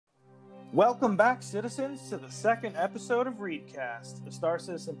Welcome back, citizens, to the second episode of Readcast, the Star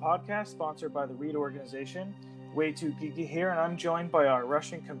Citizen podcast sponsored by the Read organization. Way Too Geeky here, and I'm joined by our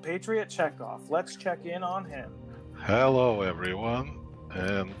Russian compatriot, Chekov. Let's check in on him. Hello, everyone,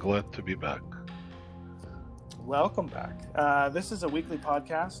 and glad to be back. Welcome back. This is a weekly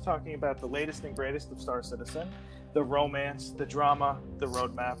podcast talking about the latest and greatest of Star Citizen, the romance, the drama, the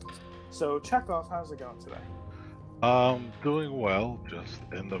roadmap. So, Chekov, how's it going today? Doing well, just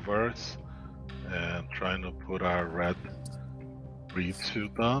in the verse, and trying to put our red read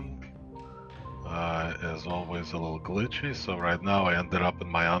suit on. As always, a little glitchy, so right now I ended up in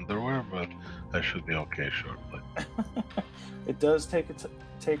my underwear, but I should be okay shortly. It does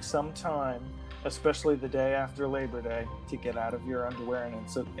take some time, especially the day after Labor Day, to get out of your underwear and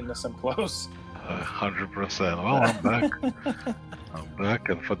into some clothes. 100%. Well, I'm back. I'm back,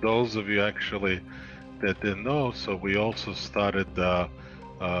 and for those of you actually that didn't know, so we also started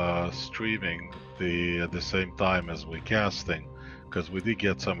streaming at the same time as we casting, because we did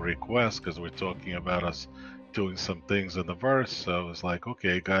get some requests, because we're talking about us doing some things in the verse. So it's like,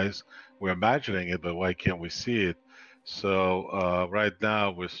 okay, guys, we're imagining it, but why can't we see it? So right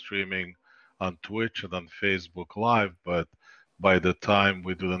now we're streaming on Twitch and on Facebook Live, but by the time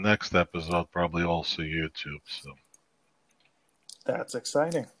we do the next episode, probably also YouTube. So that's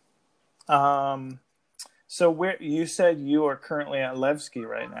exciting. So where you said you are currently at Levski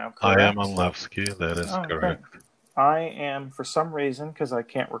right now, correct? I am on Levski, that is correct. Okay. I am, for some reason, because I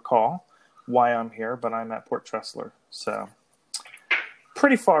can't recall why I'm here, but I'm at Port Tressler. So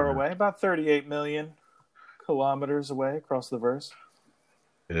pretty far away, about 38 million kilometers away across the verse.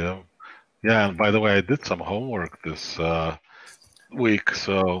 Yeah. Yeah, and by the way, I did some homework this week,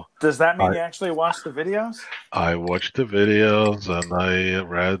 so... Does that mean you actually watched the videos? I watched the videos, and I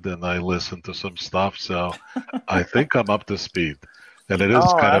read, and I listened to some stuff, so I think I'm up to speed. And it is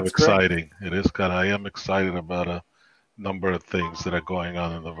kind of exciting. Great. I am excited about a number of things that are going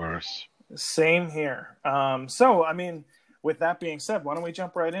on in the verse. Same here. So, I mean, with that being said, why don't we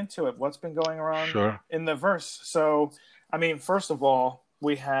jump right into it? What's been going on in the verse? So, I mean, first of all,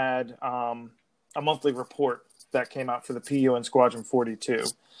 we had a monthly report that came out for the PU and Squadron 42.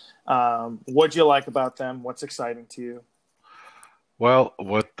 What'd you like about them? What's exciting to you? Well,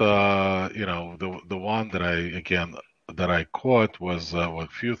 what the one that I caught was a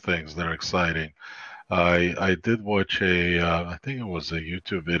few things that are exciting. I did watch I think it was a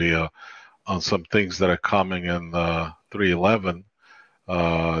YouTube video on some things that are coming in 311.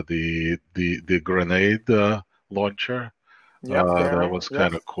 The grenade launcher. That was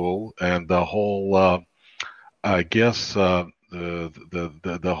kind of cool, and the whole. I guess the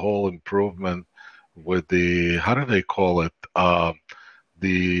whole improvement with the, how do they call it?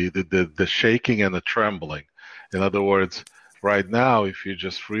 The shaking and the trembling. In other words, right now, if you're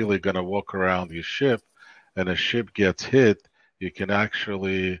just freely going to walk around your ship and a ship gets hit, you can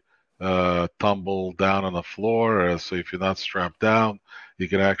actually tumble down on the floor. So if you're not strapped down, you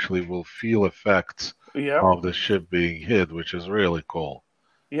can actually will feel effects of the ship being hit, which is really cool.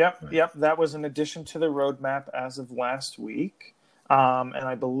 Yep. That was an addition to the roadmap as of last week. And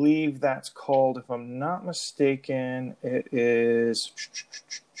I believe that's called, if I'm not mistaken, it is,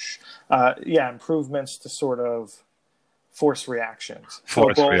 improvements to sort of force reactions.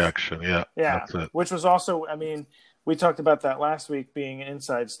 Reaction, yeah. That's it. Which was also, I mean, we talked about that last week being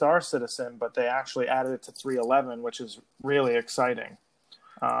inside Star Citizen, but they actually added it to 311, which is really exciting.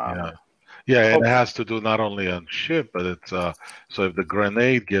 Yeah, and it has to do not only on ship, but it's so if the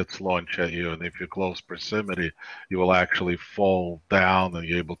grenade gets launched at you, and if you're close proximity, you will actually fall down, and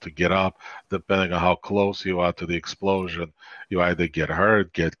you're able to get up. Depending on how close you are to the explosion, you either get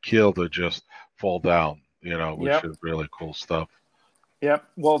hurt, get killed, or just fall down. Which is really cool stuff. Yep.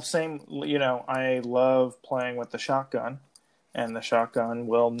 Well, same. I love playing with the shotgun, and the shotgun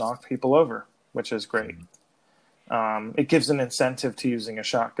will knock people over, which is great. Mm-hmm. It gives an incentive to using a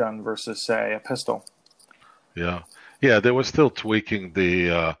shotgun versus, say, a pistol. Yeah. They were still tweaking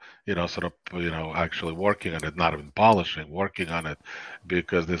the, actually working on it, not even polishing, working on it,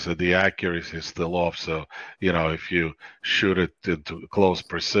 because they said the accuracy is still off. So, if you shoot it into close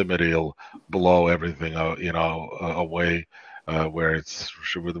proximity, it'll blow everything, away, where it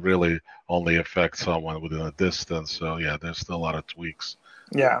would really only affect someone within a distance. So, there's still a lot of tweaks.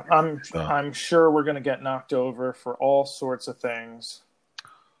 Yeah, I'm sure we're going to get knocked over for all sorts of things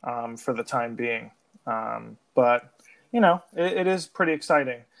for the time being. But, it is pretty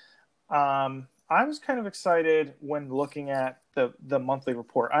exciting. I was kind of excited when looking at the monthly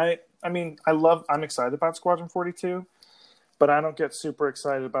report. I'm excited about Squadron 42, but I don't get super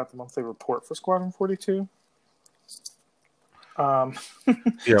excited about the monthly report for Squadron 42. Um,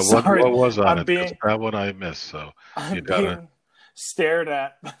 Yeah, sorry, what was on I'm it? Because being that one I missed. So you I'm gotta. being stared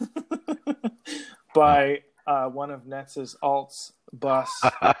at by one of Netz's alts bus.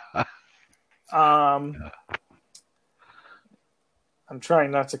 Um, I'm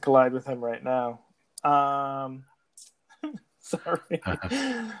trying not to collide with him right now. Um, sorry.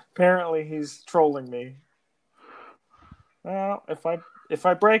 Apparently, he's trolling me. Well, if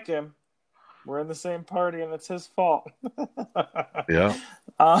I break him, we're in the same party, and it's his fault. Yeah,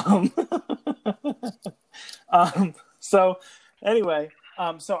 um, so anyway,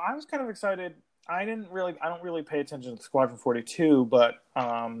 so I was kind of excited. I don't really pay attention to Squadron 42, but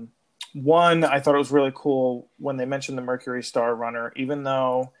one, I thought it was really cool when they mentioned the Mercury Star Runner, even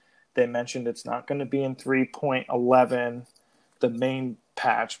though they mentioned it's not going to be in 3.11, the main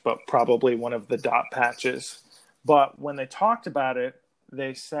patch, but probably one of the dot patches. But when they talked about it,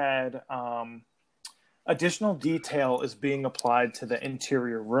 they said additional detail is being applied to the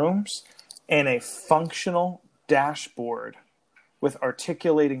interior rooms, and a functional dashboard with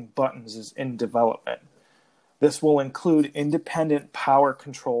articulating buttons is in development. This will include independent power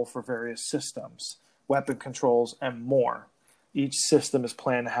control for various systems, weapon controls, and more. Each system is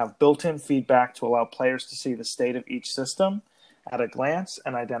planned to have built-in feedback to allow players to see the state of each system at a glance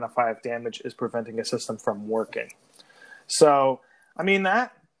and identify if damage is preventing a system from working. So, I mean,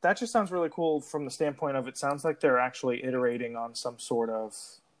 that just sounds really cool from the standpoint of it sounds like they're actually iterating on some sort of,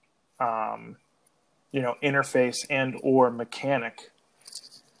 interface and or mechanic.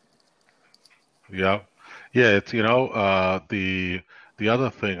 yeah, yeah. It's the other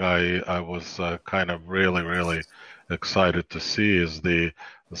thing I was kind of really excited to see is the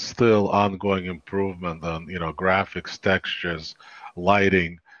still ongoing improvement on graphics, textures,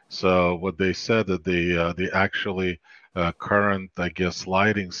 lighting. So what they said that the actually current, I guess,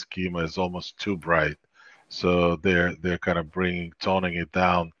 lighting schema is almost too bright. So they're kind of toning it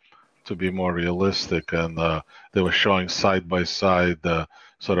down to be more realistic, and they were showing side by side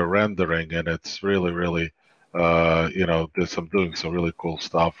sort of rendering, and it's really there's some doing some really cool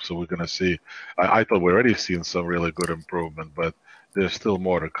stuff. So we're gonna see. I thought we already seen some really good improvement, but there's still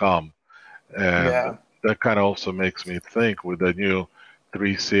more to come, and Yeah. that kind of also makes me think with the new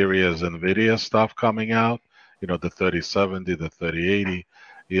 3 series NVIDIA stuff coming out, the 3070, the 3080,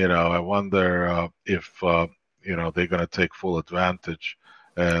 I wonder if they're going to take full advantage.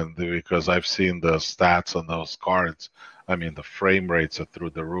 And because I've seen the stats on those cards, I mean, the frame rates are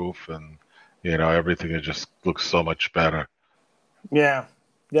through the roof, and everything, it just looks so much better. Yeah.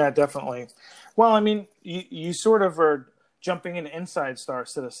 Yeah, definitely. Well, I mean, you sort of are jumping into Inside Star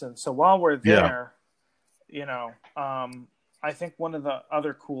Citizen. So while we're Yeah, there, I think one of the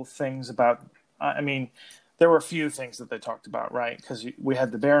other cool things about, I mean, there were a few things that they talked about, right? Because we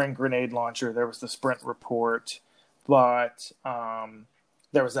had the Bearing grenade launcher, there was the sprint report, but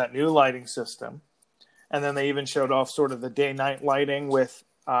there was that new lighting system. And then they even showed off sort of the day-night lighting with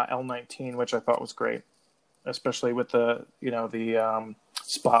L19, which I thought was great, especially with the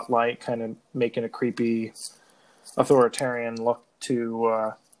spotlight kind of making a creepy authoritarian look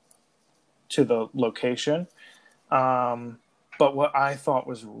to the location. But what I thought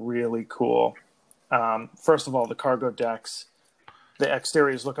was really cool, first of all, the cargo decks, the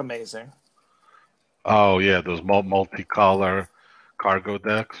exteriors look amazing. oh yeah, those multicolor cargo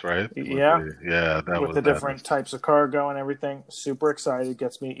decks, right? Yeah, Yeah, that with was the that. different types of cargo and everything. Super excited.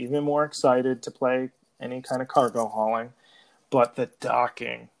 Gets me even more excited to play any kind of cargo hauling. But the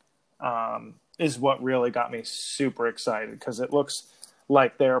docking is what really got me super excited because it looks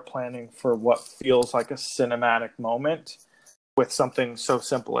like they're planning for what feels like a cinematic moment with something so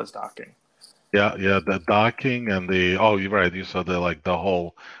simple as docking. Yeah, yeah, the docking and you're right, you saw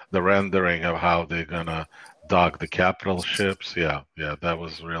the rendering of how they're gonna dock the capital ships. Yeah, yeah, that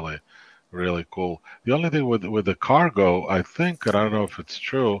was really cool. The only thing with the cargo, I think, and I don't know if it's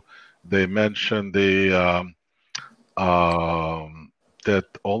true, they mentioned that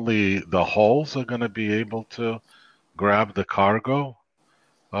only the hulls are gonna be able to grab the cargo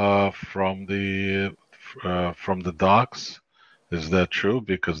from the docks. Is that true?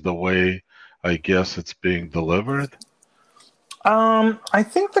 Because the way I guess it's being delivered. I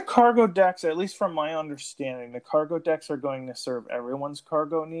think the cargo decks, at least from my understanding, the cargo decks are going to serve everyone's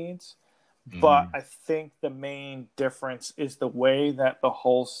cargo needs. But Hmm. I think the main difference is the way that the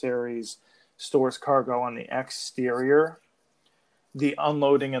whole series stores cargo on the exterior. The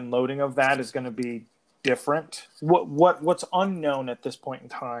unloading and loading of that is going to be different. What's unknown at this point in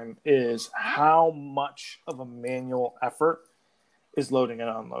time is how much of a manual effort is loading and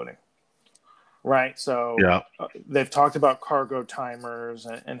unloading. right? So Yeah. they've talked about cargo timers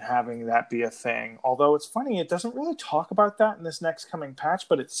and having that be a thing. Although it's funny, it doesn't really talk about that in this next coming patch,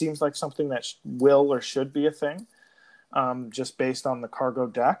 but it seems like something that will or should be a thing, just based on the cargo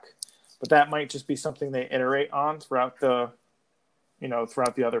deck. But that might just be something they iterate on throughout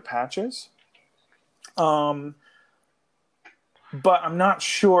throughout the other patches. But I'm not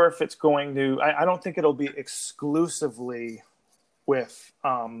sure if it's going to. I don't think it'll be exclusively with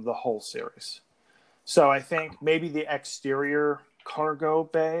the whole series. So I think maybe the exterior cargo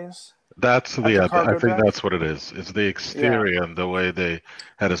bays That's at the I cargo think deck. that's what it is. It's the Yeah, exterior and the way they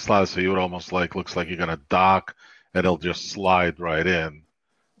had a slide, so you would almost like looks like you're gonna dock and it'll just slide right in,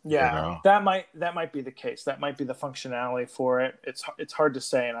 you yeah, know. that might be the case. That might be the functionality for it. It's hard to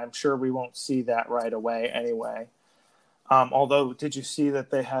say, and I'm sure we won't see that right away anyway. Although, did you see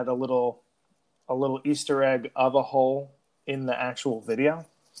that they had a little Easter egg of a hole in the actual video?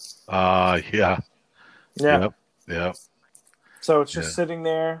 Yeah. Yeah. Yep. Yep. So it's just Yeah. sitting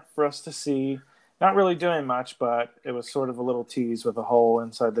there for us to see. Not really doing much, but it was sort of a little tease with a hole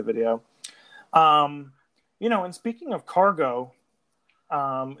inside the video. Um, and speaking of cargo,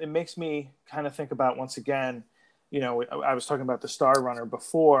 it makes me kind of think about once again. I was talking about the Star Runner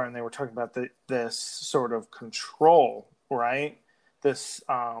before, and they were talking about this sort of control, right? This,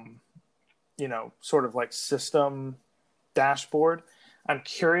 sort of like system dashboard. I'm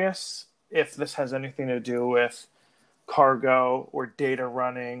curious if this has anything to do with cargo or data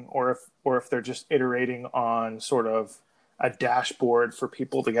running, or if they're just iterating on sort of a dashboard for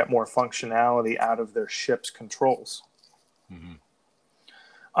people to get more functionality out of their ship's controls. Hmm.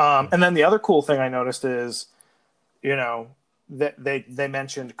 And then the other cool thing I noticed is, that they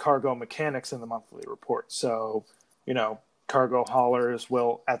mentioned cargo mechanics in the monthly report. So, cargo haulers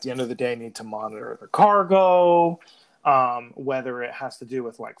will, at the end of the day, need to monitor their cargo, whether it has to do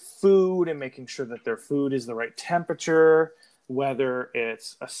with like food and making sure that their food is the right temperature, whether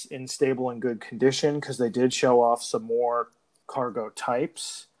it's in stable and good condition, because they did show off some more cargo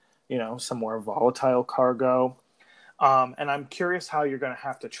types, some more volatile cargo. And I'm curious how you're going to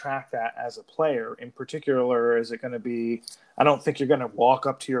have to track that as a player. In particular, is it going to be? I don't think you're going to walk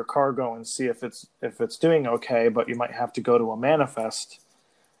up to your cargo and see if it's doing okay, but you might have to go to a manifest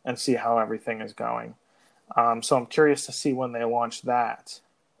and see how everything is going. So I'm curious to see when they launch that,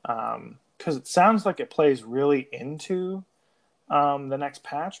 because it sounds like it plays really into the next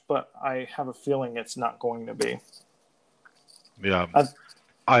patch, but I have a feeling it's not going to be. Yeah. I,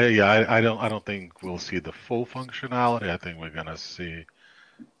 I don't think we'll see the full functionality. I think we're gonna see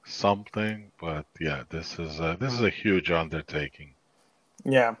something, but yeah, this is a huge undertaking.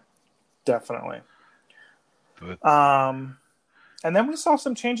 yeah, definitely. But And then we saw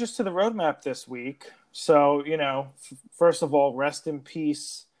some changes to the roadmap this week. So, first of all, rest in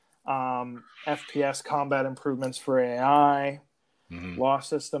peace, FPS combat improvements for AI, mhm. Law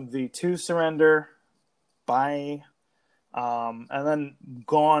System V2 surrender, bye. And then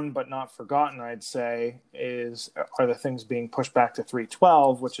gone but not forgotten, I'd say, are the things being pushed back to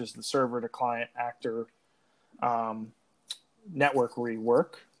 3.12, which is the server to client actor network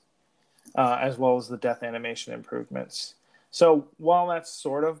rework, as well as the death animation improvements. So while that's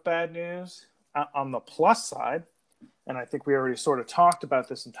sort of bad news, on the plus side, and I think we already sort of talked about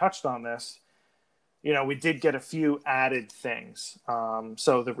this and touched on this, we did get a few added things.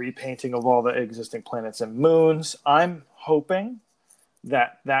 So the repainting of all the existing planets and moons. I'm hoping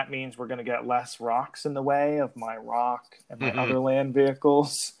that means we're going to get less rocks in the way of my rock and my other land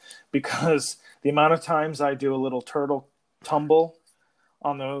vehicles, because the amount of times I do a little turtle tumble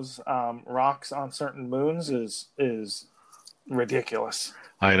on those rocks on certain moons is ridiculous.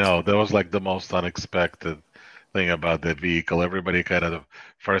 I know that was like the most unexpected thing about that vehicle. Everybody kind of the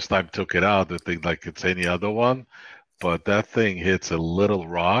first time took it out, they think like it's any other one, but that thing hits a little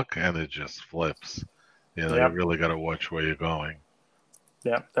rock and it just flips. You Yep. really got to watch where you're going.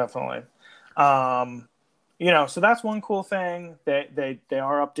 Yep, definitely. Um, so that's one cool thing. They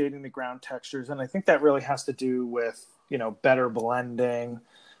are updating the ground textures, and I think that really has to do with better blending.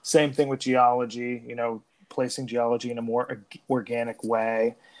 Same thing with geology. Placing geology in a more organic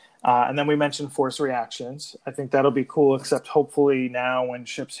way. And then we mentioned force reactions. I think that'll be cool, except hopefully now when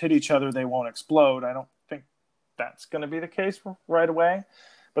ships hit each other, they won't explode. I don't think that's going to be the case right away.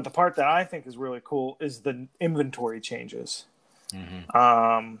 But the part that I think is really cool is the inventory changes. Hmm.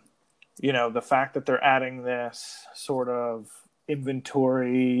 Um, the fact that they're adding this sort of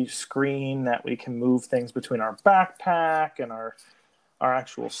inventory screen that we can move things between our backpack and our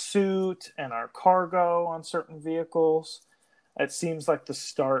actual suit and our cargo on certain vehicles. It seems like the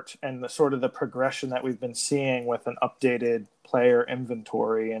start and the sort of the progression that we've been seeing with an updated player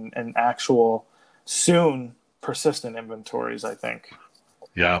inventory and actual soon persistent inventories, I think.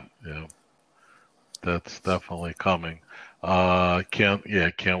 Yeah, yeah, that's definitely coming. Can't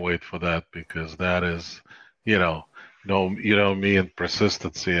wait for that because that is, you know, me and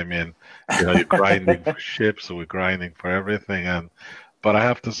persistency. I mean, you're grinding for ships, we're grinding for everything, and but I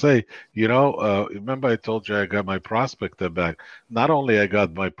have to say, remember I told you I got my prospector back. Not only I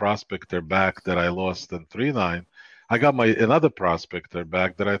got my prospector back that I lost in 3.9, I got my another prospector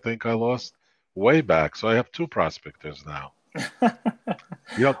back that I think I lost way back. So I have two prospectors now.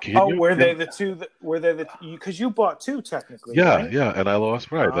 Can Oh, you were they can the two that were they the because you bought two technically, Yeah, right? yeah, and I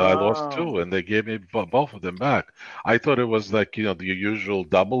lost, right. I lost Oh. two, and they gave me both of them back. I thought it was like, the usual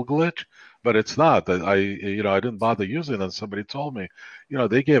double glitch, but it's not. I didn't bother using it, and somebody told me,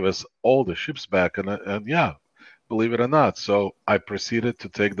 they gave us all the ships back, and yeah, believe it or not. So I proceeded to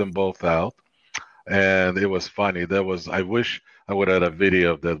take them both out, and it was funny. I wish I would have had a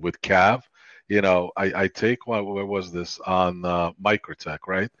video of that with Cav. I take one, where was this? On Microtech,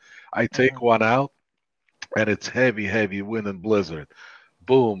 right? I take Mhm. one out, and it's heavy, heavy wind and blizzard.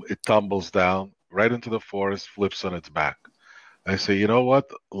 Boom, it tumbles down right into the forest, flips on its back. I say, you know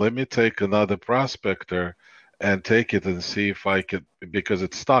what? Let me take another prospector and take it and see if I could, because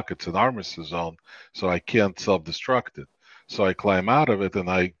it's stuck, it's an armistice zone, so I can't self-destruct it. So I climb out of it and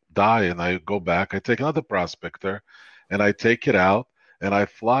I die and I go back. I take another prospector and I take it out and I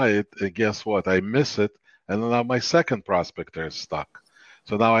fly it, and guess what? I miss it, and now my second prospector is stuck.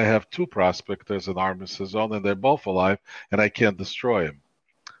 So now I have two prospectors in armistice zone and they're both alive and I can't destroy them.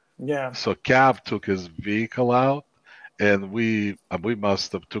 Yeah. So Cav took his vehicle out, and we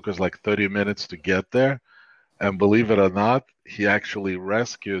must have took us like 30 minutes to get there. And believe it or not, he actually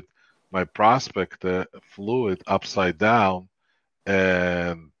rescued my prospector, flew it upside down,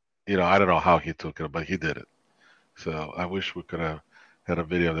 and I don't know how he took it, but he did it. So I wish we could have had a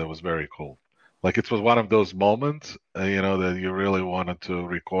video that was very cool. Like it was one of those moments, that you really wanted to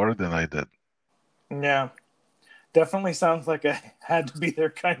record, and I did. Yeah. Definitely sounds like a had to be there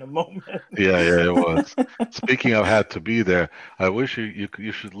kind of moment. Yeah, yeah, it was. Speaking of had to be there, I wish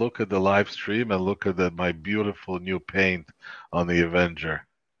you should look at the live stream and look at my beautiful new paint on the Avenger.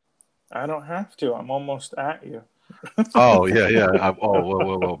 I don't have to. I'm almost at you. Oh yeah, yeah.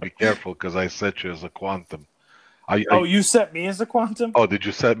 Well, be careful because I set you as a quantum. Oh, you set me as a quantum? Oh, did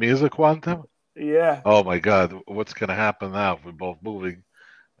you set me as a quantum? Yeah. Oh my God, what's gonna happen now if we're both moving?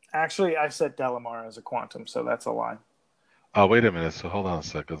 Actually, I set Delamar as a quantum, so that's a lie. Oh, wait a minute. So hold on a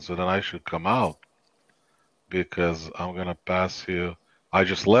second. So then I should come out because I'm gonna pass you. I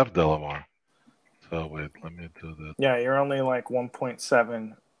just left Delamar. So wait, let me do that. Yeah, you're only like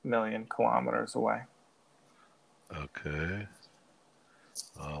 1.7 million kilometers away. Okay.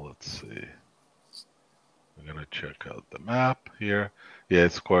 Let's see. I'm gonna check out the map here. Yeah,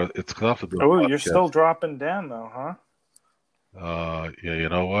 it's tough to do Oh, a you're still podcast. dropping down though, huh? Yeah, you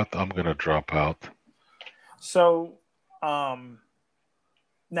know what? I'm gonna drop out. So, um,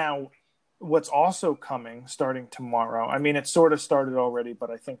 now what's also coming starting tomorrow. I mean, it sort of started already,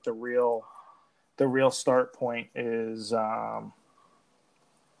 but I think the real start point is um,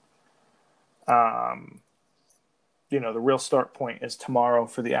 the real start point is tomorrow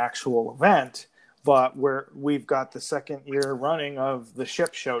for the actual event. But we've got the second year running of the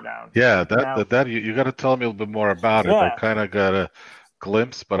ship showdown. Yeah, Now, you got to tell me a little bit more about it. I yeah. kind of got a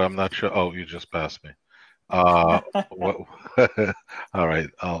glimpse, but I'm not sure. Oh, you just passed me. Uh, what? All right,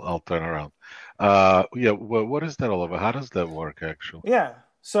 I'll turn around. Yeah, what is that all about? How does that work actually? Yeah.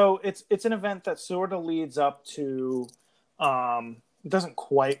 So it's an event that sort of leads up to it doesn't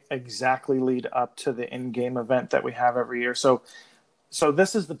quite exactly lead up to the in-game event that we have every year. So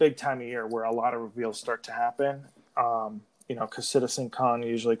this is the big time of year where a lot of reveals start to happen. Because Citizen Con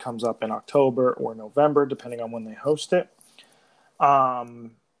usually comes up in October or November, depending on when they host it.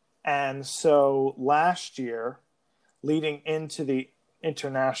 And so last year, leading into the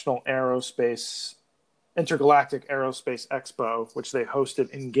International Aerospace Intergalactic Aerospace Expo, which they hosted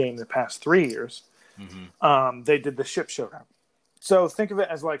in game the past 3 years, Hmm. they did the ship showdown. So think of it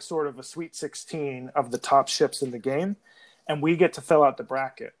as like sort of a Sweet 16 of the top ships in the game, and we get to fill out the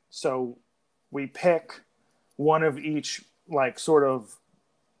bracket. So we pick one of each, like sort of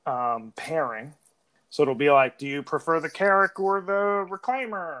pairing. So it'll be like, do you prefer the Carrack or the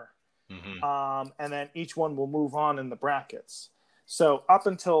Reclaimer? Hmm. And then each one will move on in the brackets. So up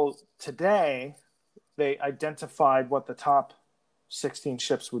until today, they identified what the top 16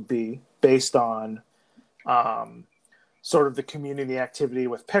 ships would be based on sort of the community activity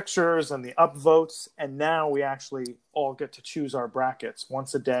with pictures and the upvotes. And now we actually all get to choose our brackets.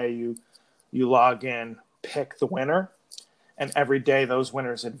 Once a day, you log in, pick the winner, and every day those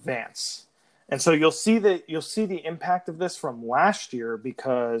winners advance. And so you'll see the impact of this from last year,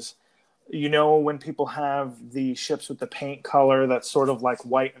 because when people have the ships with the paint color that's sort of like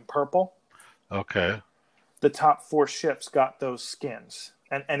white and purple. Okay. The top 4 ships got those skins,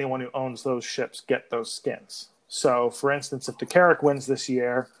 and anyone who owns those ships get those skins. So, for instance, if the Carrack wins this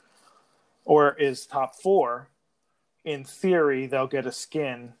year or is top 4, in theory, they'll get a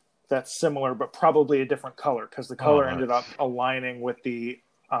skin that's similar, but probably a different color, because the color ended up aligning with the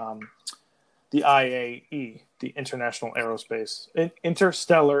IAE, the Interstellar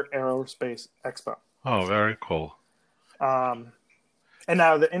Aerospace Expo. Oh, very cool. And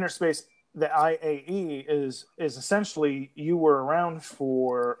now the IAE is essentially, you were around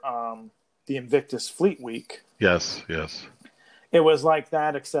for the Invictus Fleet Week. Yes, yes. It was like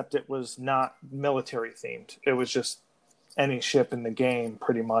that, except it was not military themed. It was just any ship in the game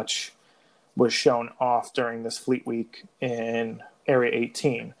pretty much was shown off during this Fleet Week in Area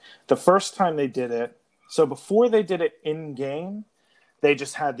 18. The first time they did it, so before they did it in game, they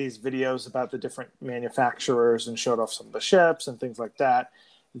just had these videos about the different manufacturers and showed off some of the ships and things like that.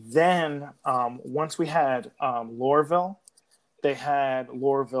 Then once we had Lorville, they had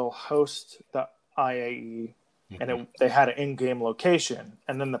Lorville host the IAE, and they had an in-game location.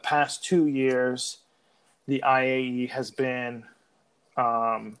 And then the past 2 years, the IAE has been,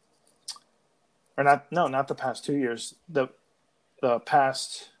 not the past 2 years, the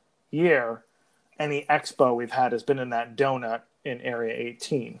past year, any expo we've had has been in that donut in Area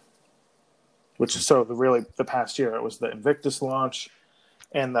 18, which is the past year. It was the Invictus launch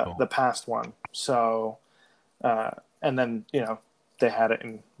and the past one. So, and then, they had it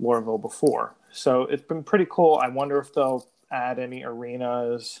in Lorville before. So it's been pretty cool. I wonder if they'll add any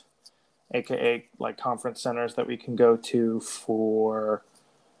arenas, aka like conference centers, that we can go to for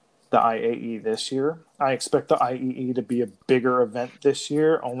the IAE this year. I expect the IAE to be a bigger event this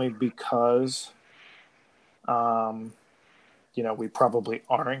year, only because, we probably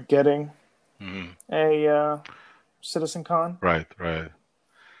aren't getting a Citizen Con. Right.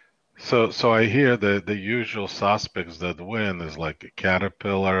 So I hear the usual suspects that win is like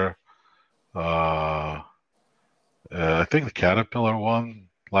Caterpillar. I think the Caterpillar won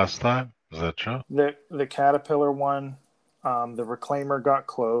last time. Is that true? The Caterpillar won. The Reclaimer got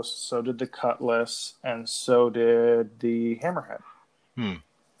close. So did the Cutlass, and so did the Hammerhead.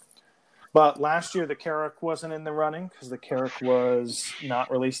 But last year the Carrack wasn't in the running because the Carrack was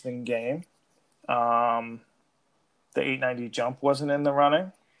not released in game. The 890 Jump wasn't in the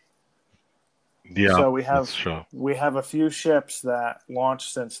running. Yeah, so we have a few ships that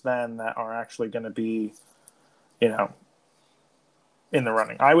launched since then that are actually going to be, in the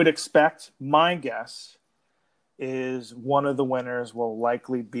running. I would expect, my guess is one of the winners will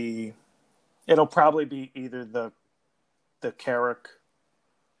likely be, it'll probably be either the Carrack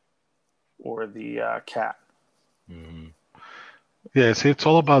or the Cat. Yeah, see, it's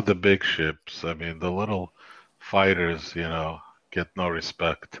all about the big ships. I mean, the little fighters, get no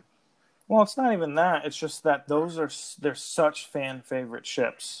respect. Well, it's not even that. It's just that they're such fan favorite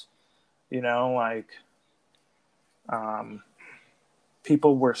ships.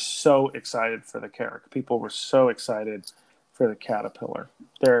 People were so excited for the Carrack. People were so excited for the Caterpillar.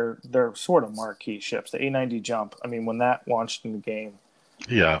 They're sort of marquee ships. The 890 Jump, I mean, when that launched in the game,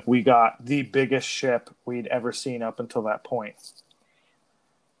 we got the biggest ship we'd ever seen up until that point.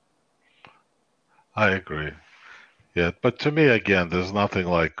 I agree. Yeah, but to me, again, there's nothing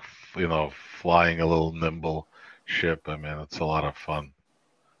like, flying a little nimble ship. I mean, it's a lot of fun.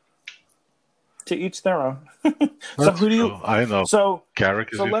 To each their own. So who do you? I know. So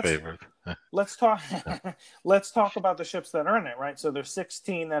Carrack is your favorite. Let's talk. Let's talk about the ships that are in it, right? So there's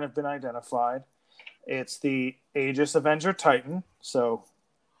 16 that have been identified. It's the Aegis Avenger Titan. So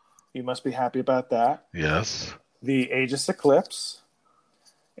you must be happy about that. Yes. The Aegis Eclipse,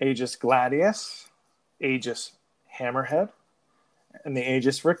 Aegis Gladius, Aegis Hammerhead, and the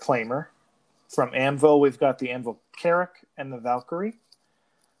Aegis Reclaimer. From Anvil, we've got the Anvil Carrack and the Valkyrie.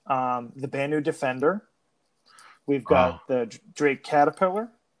 The Banu Defender. We've got the Drake Caterpillar,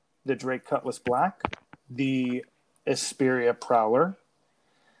 the Drake Cutlass Black, the Esperia Prowler.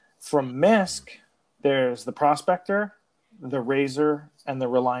 From Misk, there's the Prospector, the Razor, and the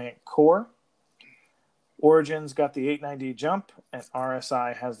Reliant Core. Origins got the 890 Jump, and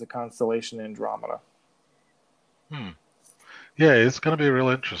RSI has the Constellation Andromeda. Yeah, it's going to be real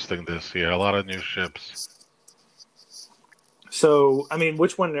interesting this year. A lot of new ships. So, I mean,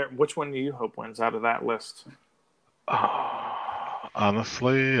 which one do you hope wins out of that list?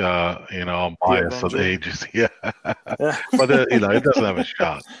 Honestly, I'm biased on Aegis. Yeah. But, it doesn't have a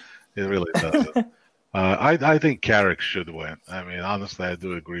shot. It really doesn't. I think Carrack should win. I mean, honestly, I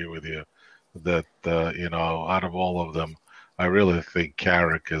do agree with you. that out of all of them, I really think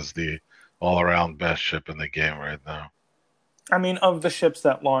Carrick is the all-around best ship in the game right now. I mean, of the ships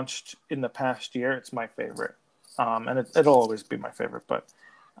that launched in the past year, it's my favorite, and it'll always be my favorite. But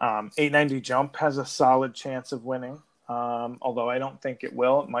 890 Jump has a solid chance of winning, although I don't think it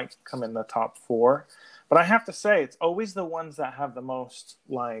will. It might come in the top 4. But I have to say, it's always the ones that have the most,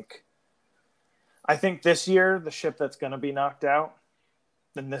 like, I think this year, the ship that's going to be knocked out,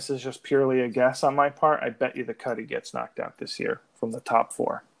 and this is just purely a guess on my part, I bet you the Cuddy gets knocked out this year from the top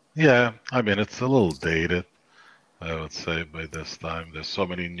 4. Yeah, I mean, it's a little dated, I would say, by this time. There's so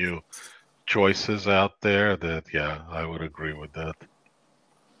many new choices out there that, yeah, I would agree with that.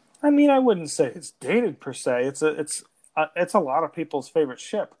 I mean, I wouldn't say it's dated per se. It's a lot of people's favorite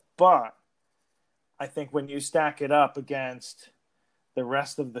ship, but I think when you stack it up against the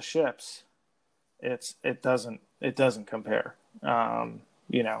rest of the ships, it doesn't compare. And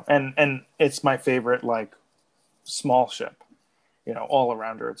it's my favorite, like, small ship. All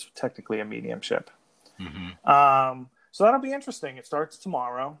arounder. It's technically a medium ship. Mm-hmm. So that'll be interesting. It starts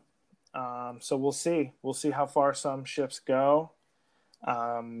tomorrow. So we'll see. We'll see how far some ships go.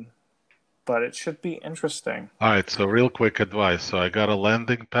 But it should be interesting. All right, so real quick advice. So I got a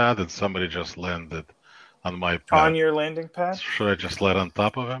landing pad and somebody just landed on my pad. On your landing pad? Should I just let on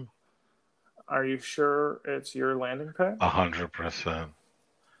top of him? Are you sure it's your landing pad? 100%.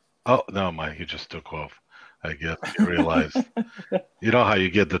 Oh, no, Mike, he just took off. I guess you realized. You know how you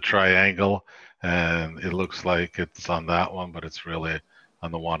get the triangle and it looks like it's on that one, but it's really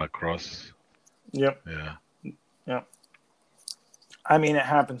on the one across? Yep. Yeah. Yep. I mean, it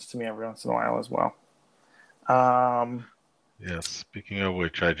happens to me every once in a while as well. Yeah, speaking of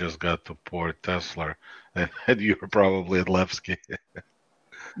which, I just got to Port Tesla, and you were probably at Levski.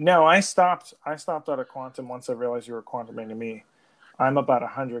 No, I stopped at a quantum once I realized you were quantuming to me. I'm about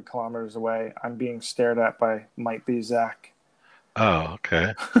 100 kilometers away. I'm being stared at by Might Be Zach. Oh,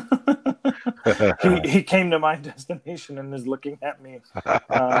 okay. He came to my destination and is looking at me.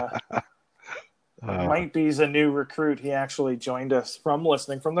 Might Be's a new recruit. He actually joined us from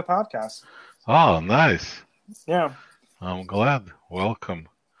listening from the podcast. Oh, nice. Yeah. I'm glad. Welcome.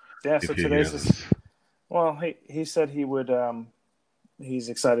 Yeah, so today's well, he said he would he's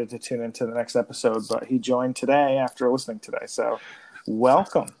excited to tune into the next episode, but he joined today after listening today. So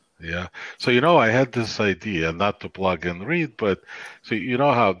welcome. Yeah. So, I had this idea, not to plug and read, but so you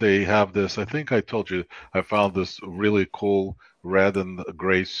know how they have this, I think I told you, I found this really cool red and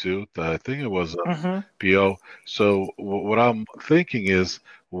gray suit. I think it was a PO. So what I'm thinking is,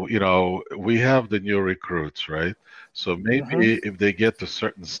 we have the new recruits, right? So maybe if they get to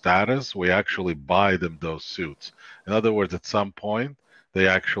certain status, we actually buy them those suits. In other words, at some point, they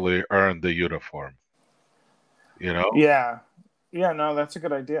actually earn the uniform. Yeah. Yeah, no, that's a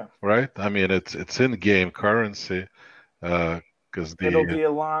good idea. Right? I mean, it's in-game currency, because it'll be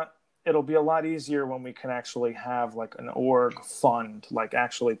a lot easier when we can actually have, like, an org fund, like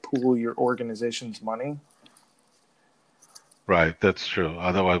actually pool your organization's money. Right, that's true.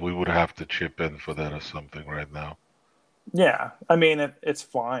 Otherwise, we would have to chip in for that or something right now. Yeah, I mean, it's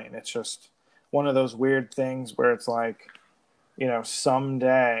fine. It's just one of those weird things where it's like,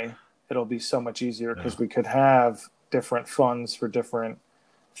 someday it'll be so much easier because we could have different funds for different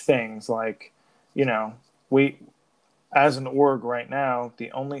things. Like, we, as an org right now,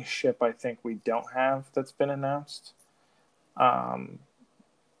 the only ship I think we don't have that's been announced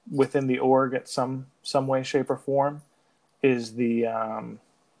within the org at some way, shape, or form is the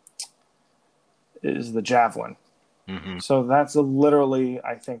Javelin. So that's literally,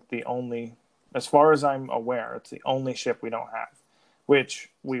 I think, the only, as far as I'm aware, it's the only ship we don't have, which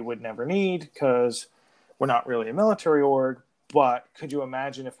we would never need because we're not really a military org. But could you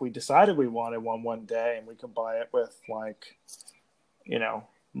imagine if we decided we wanted one day and we could buy it with, like,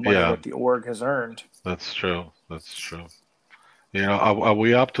 money that the org has earned? That's true. Are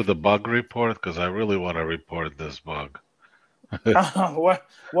we up to the bug report? Because I really want to report this bug.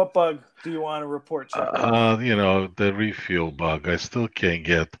 What bug do you want to report, Chekov? The refuel bug. I still can't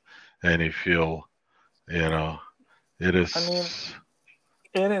get any fuel. It is. I mean,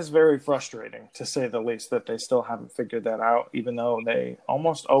 it is very frustrating, to say the least, that they still haven't figured that out, even though they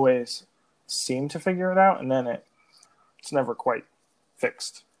almost always seem to figure it out, and then it's never quite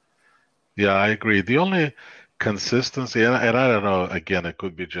fixed. Yeah, I agree. The only consistency, and I don't know, again, it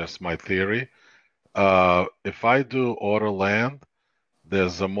could be just my theory. If I do auto land,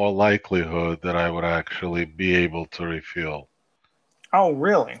 there's a more likelihood that I would actually be able to refuel. Oh,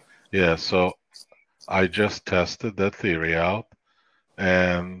 really? Yeah, so I just tested that theory out,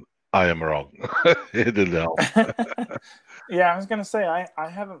 and I am wrong. It didn't help. Yeah, I was gonna say I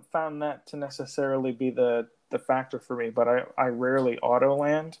haven't found that to necessarily be the factor for me, but I rarely auto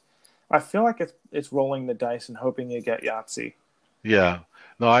land. I feel like it's rolling the dice and hoping you get Yahtzee. Yeah.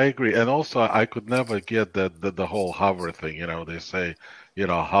 No, I agree. And also, I could never get the whole hover thing. They say,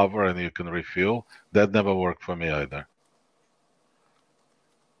 hover and you can refuel. That never worked for me either.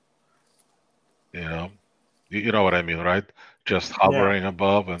 You know, you know what I mean, right? Just Yeah, hovering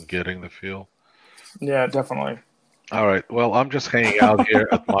above and getting the feel. yeah, definitely. All right. Well, I'm just hanging out here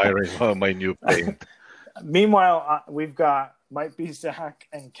admiring my new paint. Meanwhile, we've got might be Zach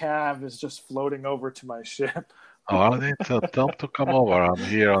and Cav is just floating over to my ship. Oh, I need to tell them to come over. I'm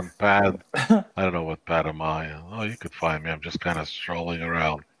here on pad. I don't know what pad am I. Oh, you could find me. I'm just kind of strolling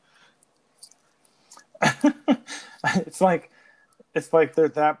around. it's like they're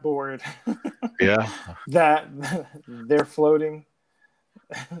that bored Yeah, that they're floating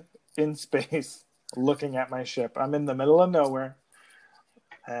in space looking at my ship. I'm in the middle of nowhere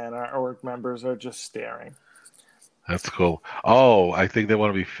and our org members are just staring. that's cool. Oh, I think they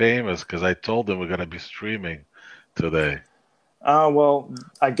want to be famous because I told them we're going to be streaming today. Well,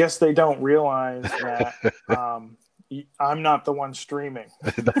 I guess they don't realize that I'm not the one streaming.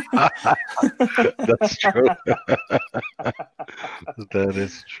 That's true. That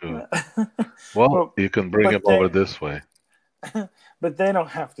is true. Well, Well, you can bring him but over they this way. but they don't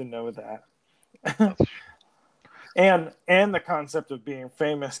have to know that. That's And the concept of being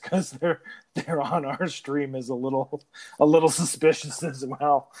famous because they're on our stream is a little suspicious as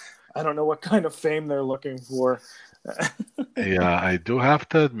well. I don't know what kind of fame they're looking for. Yeah, I do have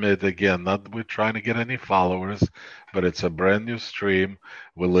to admit again, not that we're trying to get any followers, but it's a brand new stream.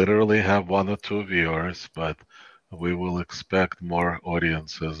 We literally have one or two viewers, but we will expect more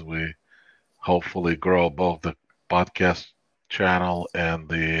audience as we hopefully grow both the podcast channel and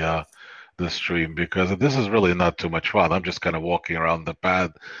the stream because this is really not too much fun. I'm just kind of walking around the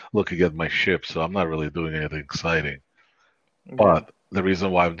pad looking at my ship, so I'm not really doing anything exciting. Yeah, But the reason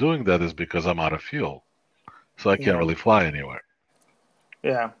why I'm doing that is because I'm out of fuel, so I can't yeah, really fly anywhere.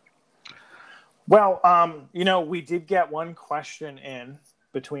 yeah. Well, we did get one question in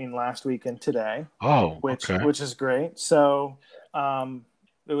between last week and today, Oh, okay. which is great. So,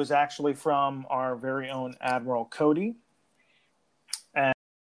 it was actually from our very own Admiral Cody. And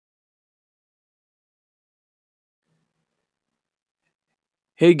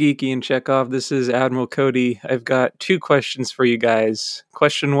Hey, Geeky and Chekov, this is Admiral Cody. I've got two questions for you guys.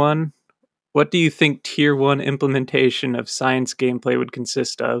 Question one, what do you think Tier 1 implementation of science gameplay would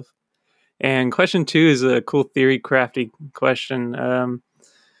consist of? And question two is a cool theory crafty question.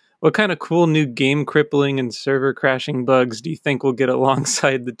 What kind of cool new game crippling and server crashing bugs do you think will get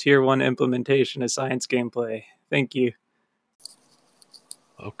alongside the Tier 1 implementation of science gameplay? Thank you.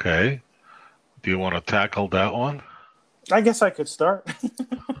 Okay. Do you want to tackle that one? I guess I could start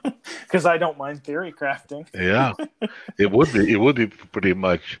because I don't mind theory crafting. Yeah. It would be pretty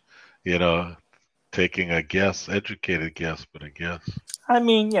much, you know, taking a guess, educated guess, but a guess. I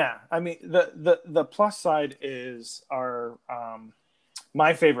mean, yeah. I mean, the plus side is our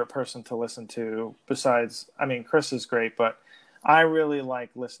my favorite person to listen to. Besides, I mean, Chris is great, but I really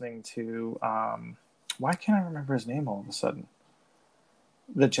like listening to. Why can't I remember his name all of a sudden?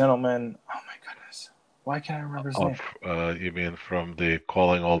 The gentleman. Oh my goodness! Why can't I remember his Oh, name? you mean from the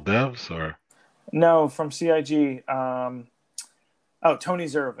Calling All Devs or? No, from CIG. Tony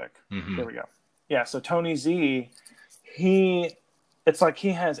Zerovic. Hmm. There we go. Yeah, so Tony Z, he, it's like he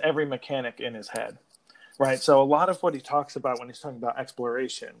has every mechanic in his head, right? So a lot of what he talks about when he's talking about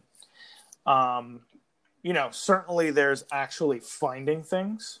exploration, um, certainly there's actually finding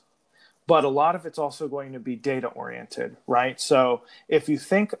things, but a lot of it's also going to be data oriented, right? So if you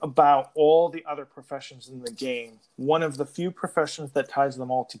think about all the other professions in the game, one of the few professions that ties them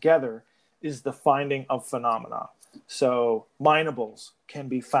all together is the finding of phenomena. So minables can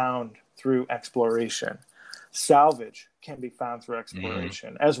be found through exploration. Salvage can be found through Hmm.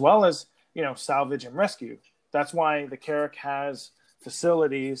 exploration, as well as, salvage and rescue. That's why the Carrack has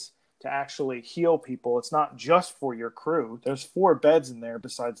facilities to actually heal people. It's not just for your crew. There's 4 beds in there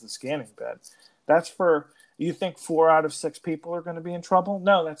besides the scanning bed. That's for, you think 4 out of 6 people are going to be in trouble?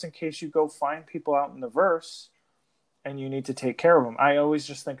 No, that's in case you go find people out in the verse and you need to take care of them. I always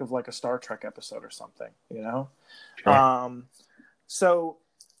just think of like a Star Trek episode or something. Sure.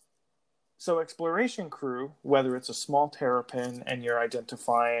 So exploration crew, whether it's a small terrapin and you're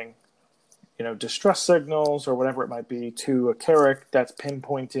identifying, distress signals or whatever it might be to a Carrack that's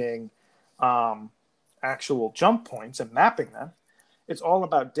pinpointing actual jump points and mapping them, it's all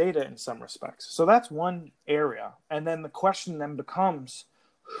about data in some respects. So that's one area. And then the question then becomes,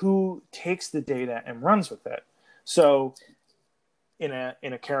 who takes the data and runs with it. So in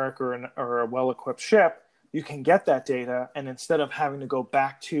a character or a well-equipped ship, you can get that data, and instead of having to go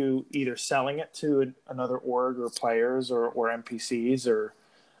back to either selling it to another org or players or NPCs or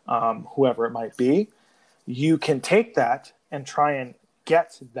whoever it might be, you can take that and try and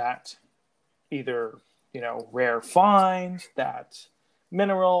get that either, rare find, that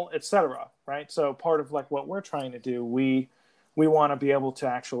mineral, etc. Right? So part of like what we're trying to do, we want to be able to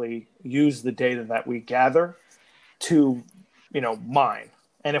actually use the data that we gather to, mine.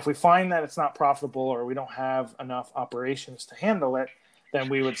 And if we find that it's not profitable or we don't have enough operations to handle it, then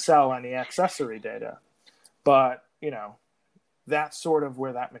we would sell any accessory data. But, that's sort of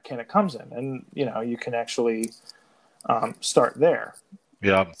where that mechanic comes in. And, you can actually start there.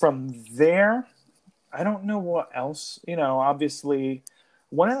 Yeah. From there, I don't know what else. Obviously,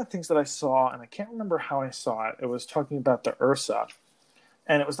 one of the things that I saw, and I can't remember how I saw it, it was talking about the Ursa.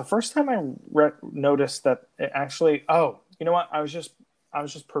 And it was the first time I noticed that it actually, you know what? I was just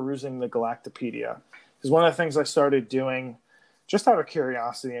perusing the Galactopedia. Because one of the things I started doing just out of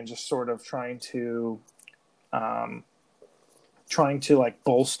curiosity and just sort of trying to like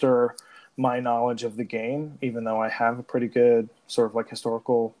bolster my knowledge of the game, even though I have a pretty good sort of like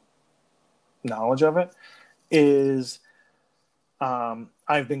historical knowledge of it, is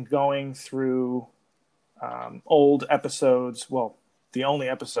I've been going through old episodes, well, the only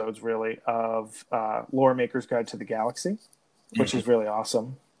episodes really of Lore Maker's Guide to the Galaxy, which is really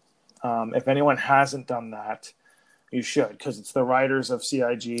awesome. If anyone hasn't done that, you should, because it's the writers of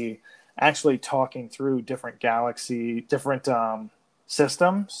CIG actually talking through different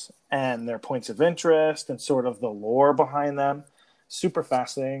systems and their points of interest and sort of the lore behind them. Super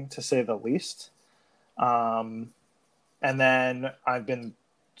fascinating, to say the least. And then I've been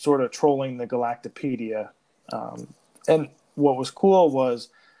sort of trolling the Galactopedia. And what was cool was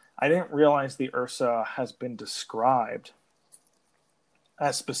I didn't realize the Ursa has been described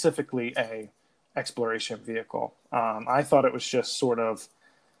as specifically a exploration vehicle. I thought it was just sort of,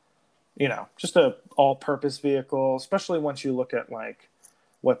 just a all-purpose vehicle, especially once you look at like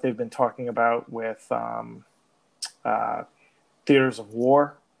what they've been talking about with theaters of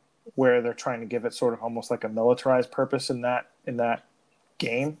war, where they're trying to give it sort of almost like a militarized purpose in that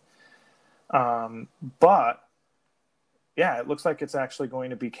game. But yeah, it looks like it's actually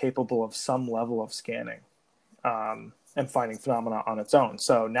going to be capable of some level of scanning and finding phenomena on its own.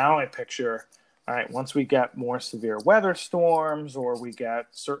 So now I picture, all right, once we get more severe weather storms or we get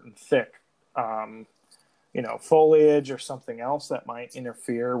certain thick, foliage or something else that might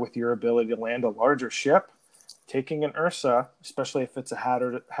interfere with your ability to land a larger ship, taking an Ursa, especially if it's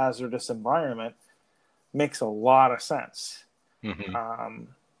a hazardous environment, makes a lot of sense. Mm-hmm.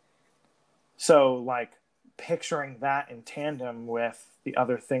 So, like, picturing that in tandem with the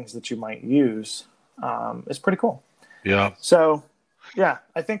other things that you might use is pretty cool. Yeah. So, yeah,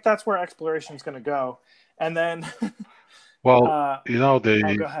 I think that's where exploration is going to go. And then, well, go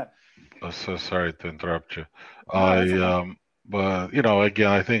ahead. So sorry to interrupt you. No, that's okay. But again,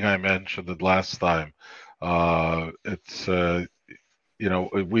 I think I mentioned it last time. It's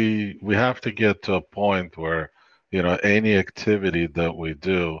we have to get to a point where any activity that we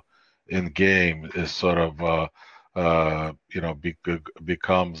do in game is sort of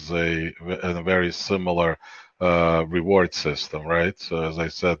becomes a very similar reward system, right? So as I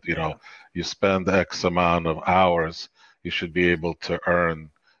said, you spend X amount of hours, you should be able to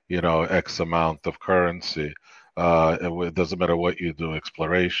earn X amount of currency. It doesn't matter what you do,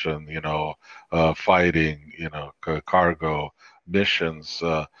 exploration, fighting, cargo, missions,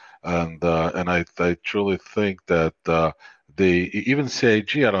 and I truly think that even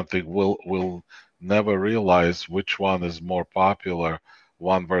CIG, I don't think will never realize which one is more popular,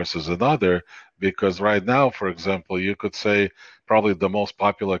 one versus another, because right now, for example, you could say probably the most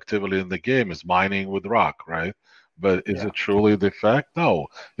popular activity in the game is mining with rock, right? But is it truly the fact? No,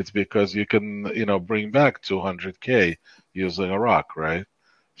 it's because you can, bring back 200K using a rock, right?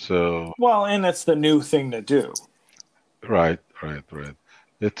 So. Well, and it's the new thing to do. Right.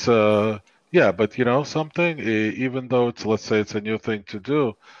 It's yeah, but something, even though let's say it's a new thing to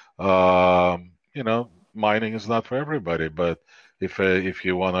do, mining is not for everybody. But if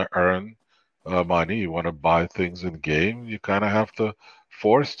you want to earn money, you want to buy things in game, you kind of have to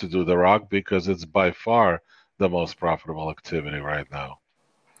force to do the rock because it's by far the most profitable activity right now.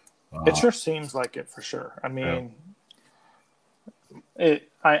 It sure seems like it, for sure. I mean,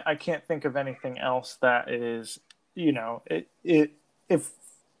 I can't think of anything else that is, if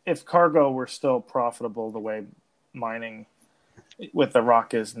cargo were still profitable the way mining with the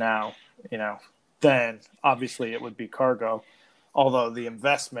rock is now, then obviously it would be cargo. Although the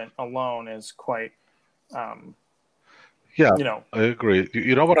investment alone is quite, Yeah, you know, I agree.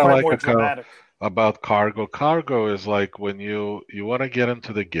 You know what I quite like more dramatic. about cargo? Cargo is like when you want to get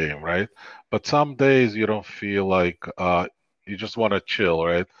into the game, right? But some days you don't feel like you just want to chill,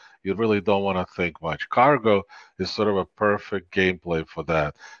 right? You really don't want to think much. Cargo is sort of a perfect gameplay for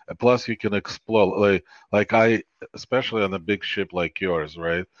that. And plus, you can explore, like I, especially on a big ship like yours,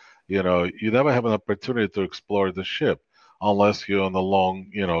 right? You never have an opportunity to explore the ship unless you're on the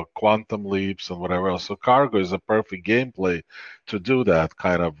long, quantum leaps and whatever else. So cargo is a perfect gameplay to do that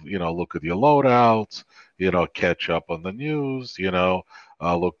kind of, look at your loadouts, catch up on the news,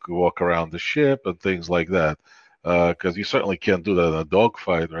 walk around the ship and things like that. Because you certainly can't do that in a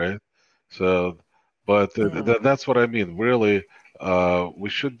dogfight, right? So, but that's what I mean. Really, we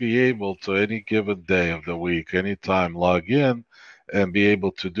should be able to any given day of the week, anytime, log in and be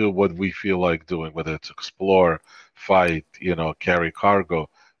able to do what we feel like doing, whether it's explore, fight, carry cargo.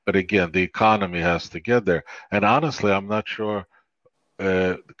 But again, the economy has to get there. And honestly, I'm not sure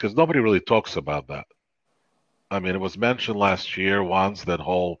because nobody really talks about that. I mean, it was mentioned last year once, that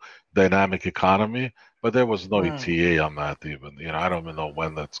whole dynamic economy, but there was no ETA on that even. I don't even know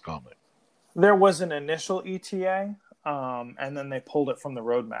when that's coming. There was an initial ETA, and then they pulled it from the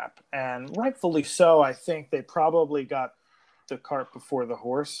roadmap. And rightfully so. I think they probably got the cart before the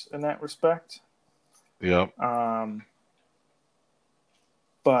horse in that respect. Yeah.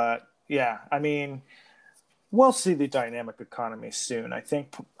 But yeah, I mean, we'll see the dynamic economy soon. I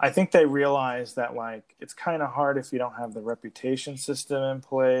think they realize that like it's kind of hard if you don't have the reputation system in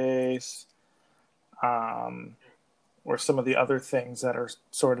place, or some of the other things that are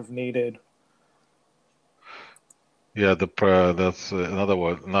sort of needed. Yeah, that's another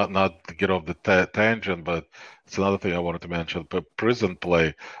one. Not to get off the tangent, but it's another thing I wanted to mention. But prison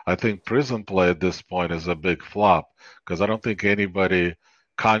play, I think prison play at this point is a big flop because I don't think anybody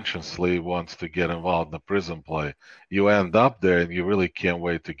consciously wants to get involved in the prison play. You end up there and you really can't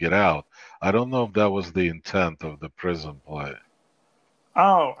wait to get out. I don't know if that was the intent of the prison play.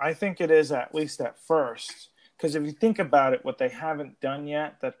 Oh, I think it is, at least at first. Because if you think about it, what they haven't done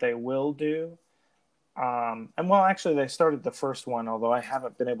yet that they will do, and well, actually, they started the first one, although I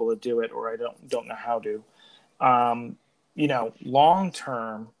haven't been able to do it, or I don't know how to. Long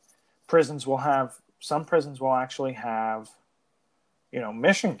term, some prisons will actually have,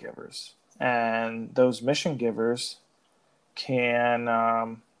 mission givers, and those mission givers can.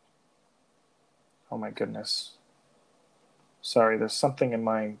 Oh my goodness! Sorry, there's something in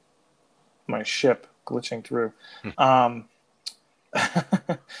my ship glitching through. um,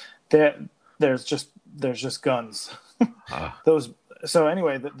 there's just guns. Those. So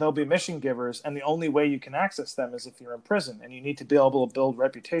anyway, there'll be mission givers, and the only way you can access them is if you're in prison, and you need to be able to build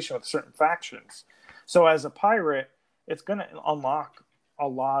reputation with certain factions. So as a pirate, it's going to unlock a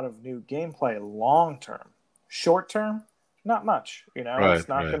lot of new gameplay long term. Short term, not much. Right, It's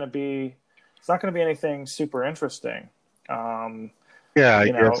not right. going to be anything super interesting. Yeah, I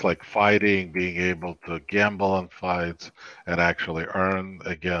You guess know, like fighting, being able to gamble on fights and actually earn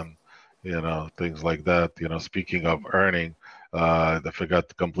again, things like that. Speaking of earning, I forgot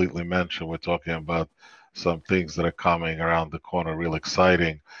to completely mention, we're talking about some things that are coming around the corner, real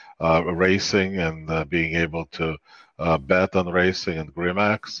exciting. Racing and being able to bet on racing and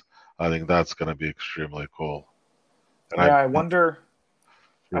Grimax. I think that's going to be extremely cool. And yeah, I wonder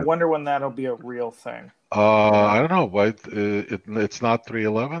when that'll be a real thing. I don't know, but it's not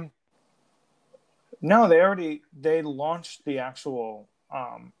 311. No, they launched the actual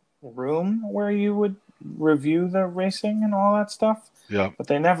room where you would review the racing and all that stuff. Yeah. But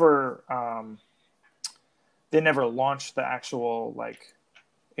they never launched the actual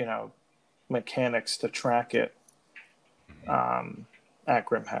mechanics to track it at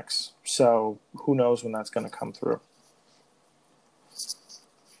Grimhex. So who knows when that's going to come through?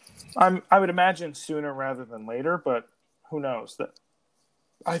 I would imagine sooner rather than later, but who knows? That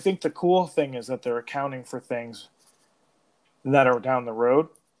I think the cool thing is that they're accounting for things that are down the road,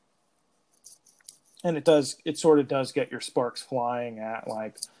 and it sort of does get your sparks flying at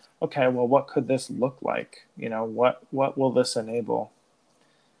like, okay, well, what could this look like? What will this enable?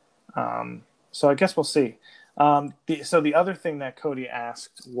 So I guess we'll see. So the other thing that Cody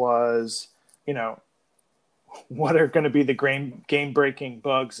asked was, what are going to be the game breaking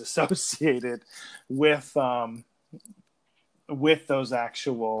bugs associated with those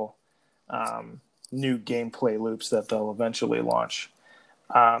actual new gameplay loops that they'll eventually launch.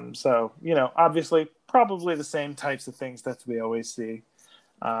 So obviously, probably the same types of things that we always see,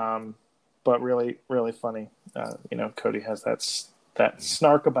 but really, really funny. Cody has that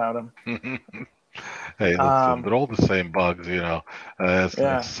snark about him. Hey, listen, they're all the same bugs, As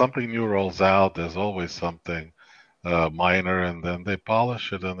Yeah. something new rolls out, there's always something minor, and then they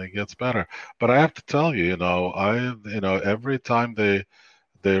polish it and it gets better. But I have to tell you, every time they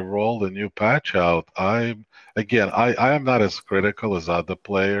roll a new patch out, I am not as critical as other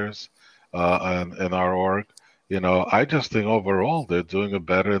players in our org. I just think overall they're doing a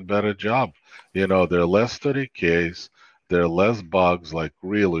better and better job. They're less 30Ks, there are less bugs, like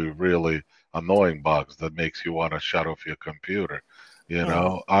really, really annoying bugs that makes you want to shut off your computer.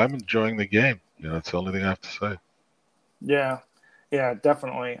 I'm enjoying the game. It's the only thing I have to say. Yeah. Yeah,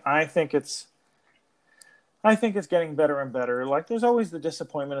 definitely. I think it's getting better and better. Like, there's always the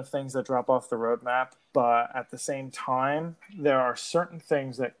disappointment of things that drop off the roadmap, but at the same time, there are certain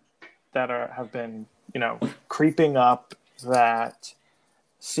things that have been, creeping up that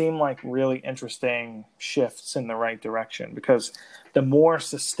seem like really interesting shifts in the right direction. Because the more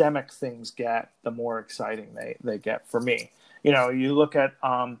systemic things get, the more exciting they get for me. You look at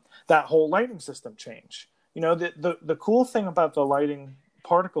that whole lighting system change. The cool thing about the lighting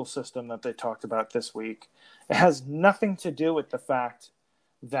particle system that they talked about this week, it has nothing to do with the fact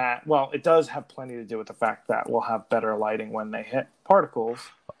that, well, it does have plenty to do with the fact that we'll have better lighting when they hit particles.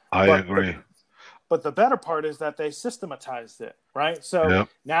 I agree. But the better part is that they systematized it, right? So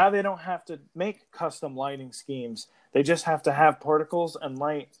now they don't have to make custom lighting schemes. They just have to have particles and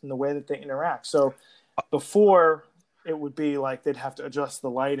light in the way that they interact. So before, it would be like they'd have to adjust the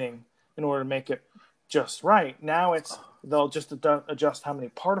lighting in order to make it just right. Now they'll just adjust how many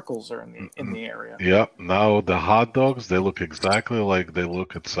particles are in the area. Yep. Now the hot dogs, they look exactly like they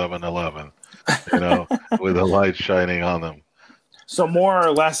look at 7-Eleven, with the light shining on them. So more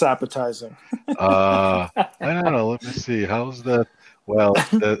or less appetizing. I don't know. Let me see. How's that? Well,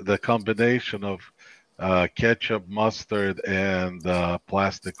 the combination of ketchup, mustard, and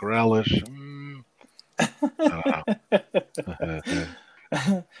plastic relish.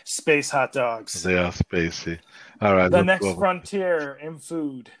 Space hot dogs. They are spacey. All right. The next frontier in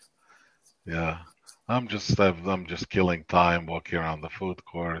food. Yeah, I'm just killing time walking around the food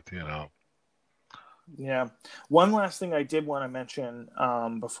court. Yeah. One last thing I did want to mention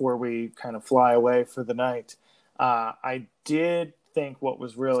before we kind of fly away for the night. I did think what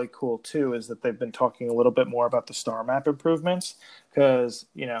was really cool too is that they've been talking a little bit more about the star map improvements, because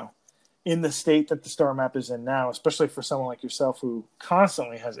in the state that the star map is in now, especially for someone like yourself who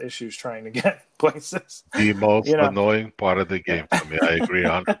constantly has issues trying to get places. The most annoying part of the game for me. I agree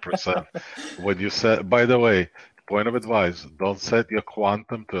 100%. When you said, by the way, point of advice, don't set your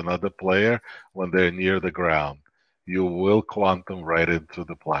quantum to another player when they're near the ground. You will quantum right into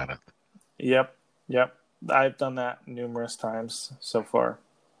the planet. Yep. I've done that numerous times so far.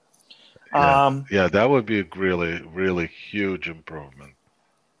 Yeah, that would be a really, really huge improvement.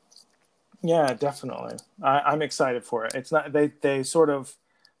 Yeah, definitely. I'm excited for it. It's not they sort of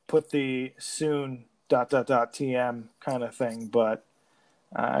put the soon ... tm kind of thing, but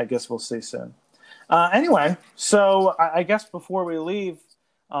I guess we'll see soon. Anyway, so I guess before we leave,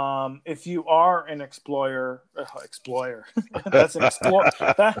 if you are an explorer, that's an explorer.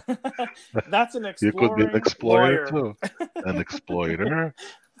 That's an explorer. You could be an explorer too, an exploiter,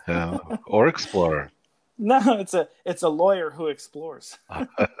 or explorer. No, it's a lawyer who explores.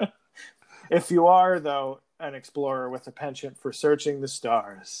 If you are, though, an explorer with a penchant for searching the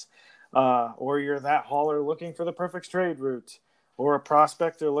stars, or you're that hauler looking for the perfect trade route, or a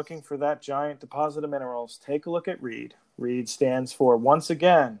prospector looking for that giant deposit of minerals, take a look at READ. READ stands for, once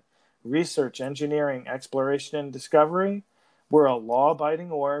again, Research, Engineering, Exploration, and Discovery. We're a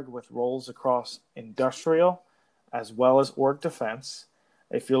law-abiding org with roles across industrial as well as org defense.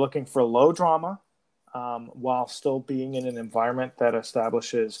 If you're looking for low drama, while still being in an environment that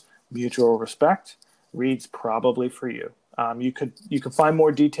establishes mutual respect, READ's probably for you. You could find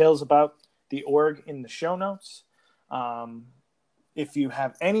more details about the org in the show notes. If you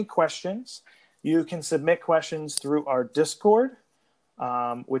have any questions, you can submit questions through our Discord,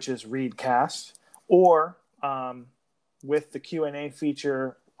 which is READcast, or with the Q&A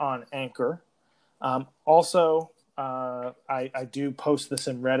feature on Anchor. Also, I do post this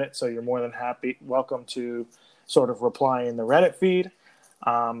in Reddit, so you're more than welcome to sort of reply in the Reddit feed.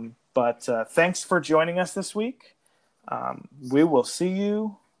 But thanks for joining us this week. We will see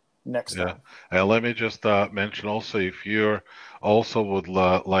you next time. And let me just mention also, if you also would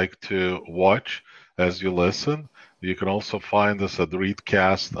like to watch as you listen, you can also find us at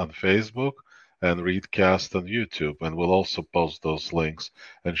ReadCast on Facebook and ReadCast on YouTube, and we'll also post those links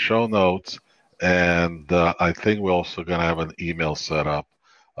and show notes. And I think we're also going to have an email set up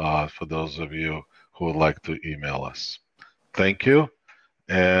for those of you who would like to email us. Thank you.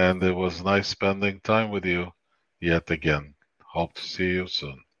 and it was nice spending time with you yet again. Hope to see you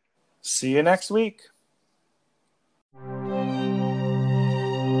soon. See you next week.